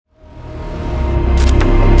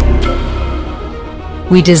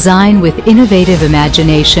we design with innovative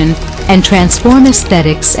imagination and transform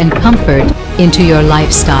aesthetics and comfort into your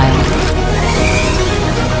lifestyle.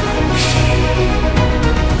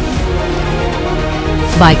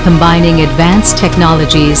 By combining advanced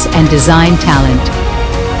technologies and design talent,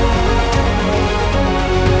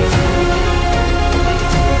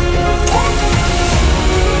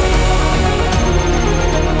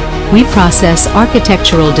 we process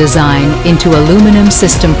architectural design into aluminum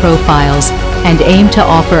system profiles and aim to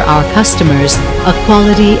offer our customers a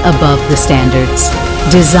quality above the standards.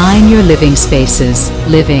 Design your living spaces,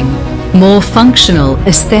 living more functional,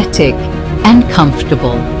 aesthetic, and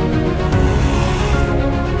comfortable.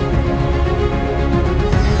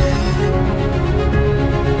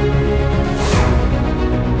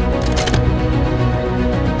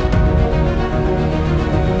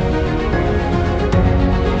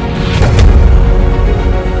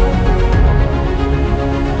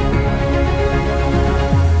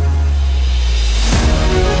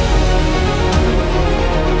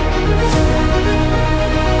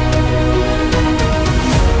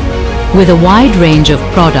 With a wide range of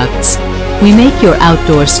products, we make your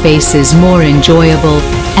outdoor spaces more enjoyable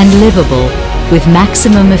and livable with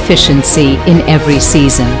maximum efficiency in every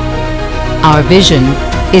season. Our vision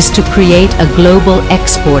is to create a global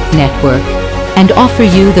export network and offer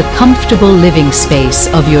you the comfortable living space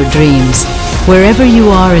of your dreams wherever you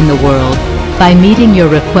are in the world by meeting your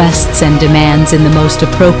requests and demands in the most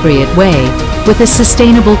appropriate way with a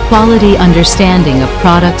sustainable quality understanding of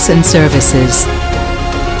products and services.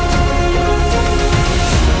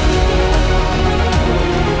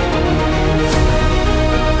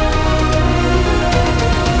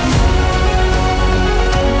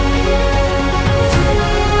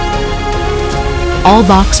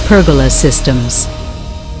 Albaxs pergola systems.